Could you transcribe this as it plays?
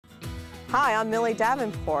Hi, I'm Millie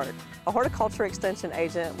Davenport, a horticulture extension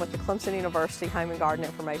agent with the Clemson University Home and Garden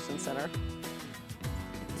Information Center.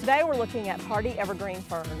 Today we're looking at hardy evergreen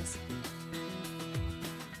ferns.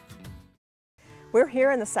 We're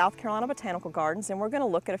here in the South Carolina Botanical Gardens and we're going to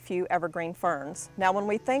look at a few evergreen ferns. Now when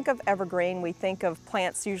we think of evergreen, we think of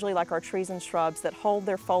plants usually like our trees and shrubs that hold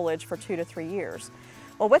their foliage for 2 to 3 years.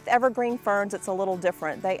 Well, with evergreen ferns, it's a little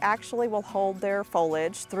different. They actually will hold their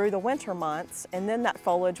foliage through the winter months, and then that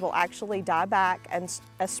foliage will actually die back and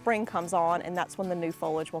as spring comes on, and that's when the new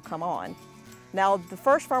foliage will come on. Now, the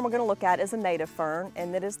first fern we're going to look at is a native fern,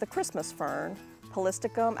 and it is the Christmas fern,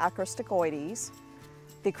 Polystichum acrostichoides.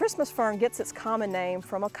 The Christmas fern gets its common name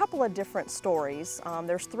from a couple of different stories.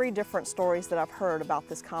 There's 3 different stories that I've heard about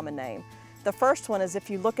this common name. The first one is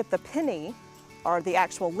if you look at the pinnae, or the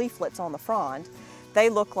actual leaflets on the frond, they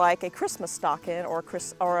look like a Christmas stocking or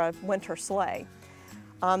a winter sleigh.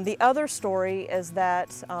 The other story is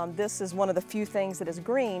that this is one of the few things that is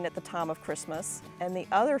green at the time of Christmas. And the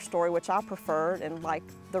other story, which I prefer and like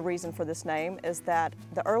the reason for this name, is that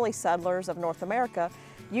the early settlers of North America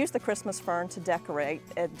used the Christmas fern to decorate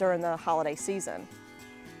during the holiday season.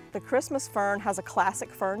 The Christmas fern has a classic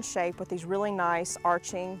fern shape with these really nice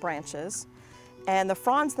arching branches. And the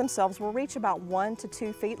fronds themselves will reach about 1 to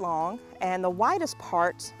 2 feet long, and the widest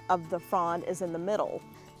part of the frond is in the middle.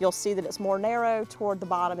 You'll see that it's more narrow toward the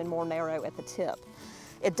bottom and more narrow at the tip.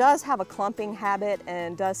 It does have a clumping habit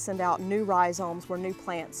and does send out new rhizomes where new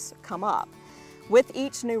plants come up. With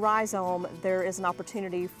each new rhizome, there is an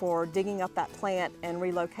opportunity for digging up that plant and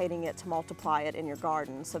relocating it to multiply it in your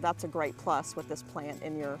garden. So that's a great plus with this plant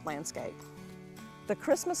in your landscape. The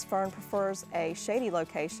Christmas fern prefers a shady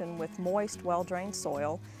location with moist, well-drained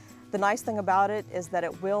soil. The nice thing about it is that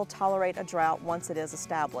it will tolerate a drought once it is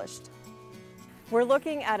established. We're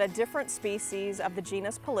looking at a different species of the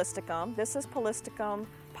genus Polystichum. This is Polystichum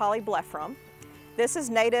polyblepharum. This is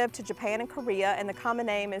native to Japan and Korea, and the common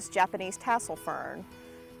name is Japanese tassel fern.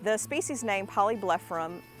 The species name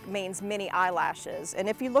polyblepharum means many eyelashes, and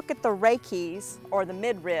if you look at the rachees, or the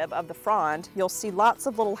midrib of the frond, you'll see lots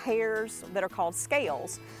of little hairs that are called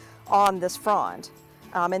scales on this frond.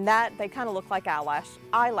 And that they kind of look like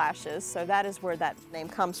eyelashes, so that is where that name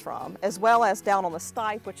comes from. As well as down on the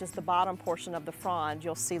stipe, which is the bottom portion of the frond,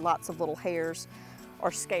 you'll see lots of little hairs,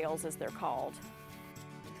 or scales as they're called.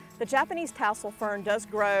 The Japanese tassel fern does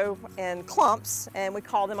grow in clumps, and we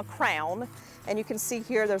call them a crown. And you can see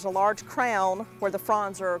here there's a large crown where the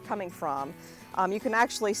fronds are coming from. You can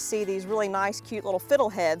actually see these really nice, cute little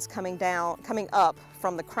fiddleheads coming up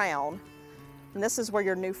from the crown. And this is where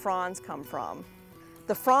your new fronds come from.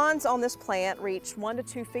 The fronds on this plant reach 1 to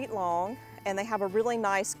 2 feet long, and they have a really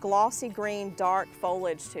nice glossy green, dark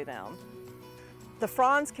foliage to them. The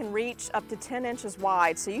fronds can reach up to 10 inches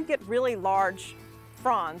wide, so you get really large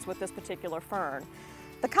fronds with this particular fern.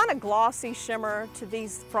 The kind of glossy shimmer to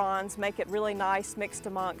these fronds make it really nice mixed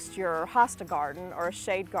amongst your hosta garden or a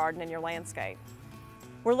shade garden in your landscape.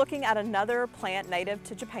 We're looking at another plant native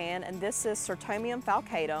to Japan, and this is Sertomium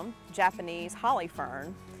falcatum, Japanese holly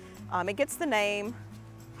fern. It gets the name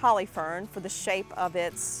holly fern for the shape of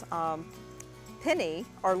its pinnae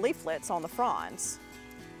or leaflets on the fronds.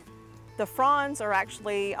 The fronds are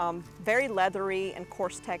actually very leathery and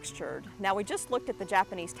coarse textured. Now we just looked at the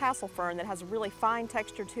Japanese tassel fern that has a really fine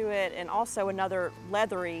texture to it and also another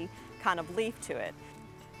leathery kind of leaf to it.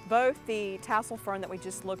 Both the tassel fern that we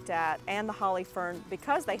just looked at and the holly fern,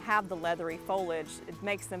 because they have the leathery foliage, it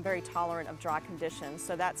makes them very tolerant of dry conditions.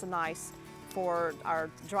 So that's nice for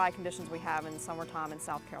our dry conditions we have in the summertime in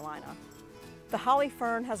South Carolina. The holly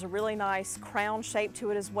fern has a really nice crown shape to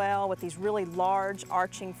it as well, with these really large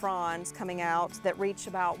arching fronds coming out that reach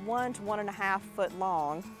about 1 to 1.5 foot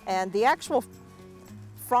long. And the actual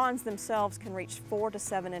fronds themselves can reach 4 to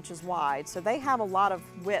 7 inches wide, so they have a lot of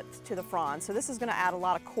width to the fronds. So this is going to add a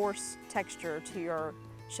lot of coarse texture to your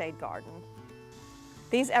shade garden.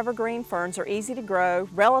 These evergreen ferns are easy to grow,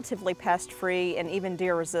 relatively pest-free, and even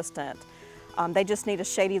deer-resistant. They just need a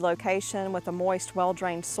shady location with a moist,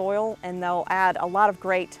 well-drained soil, and they'll add a lot of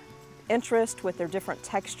great interest with their different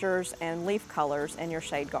textures and leaf colors in your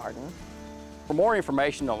shade garden. For more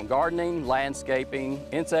information on gardening, landscaping,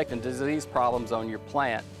 insect and disease problems on your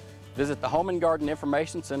plant, visit the Home and Garden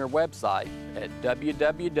Information Center website at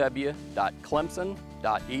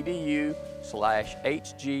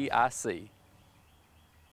www.clemson.edu/HGIC.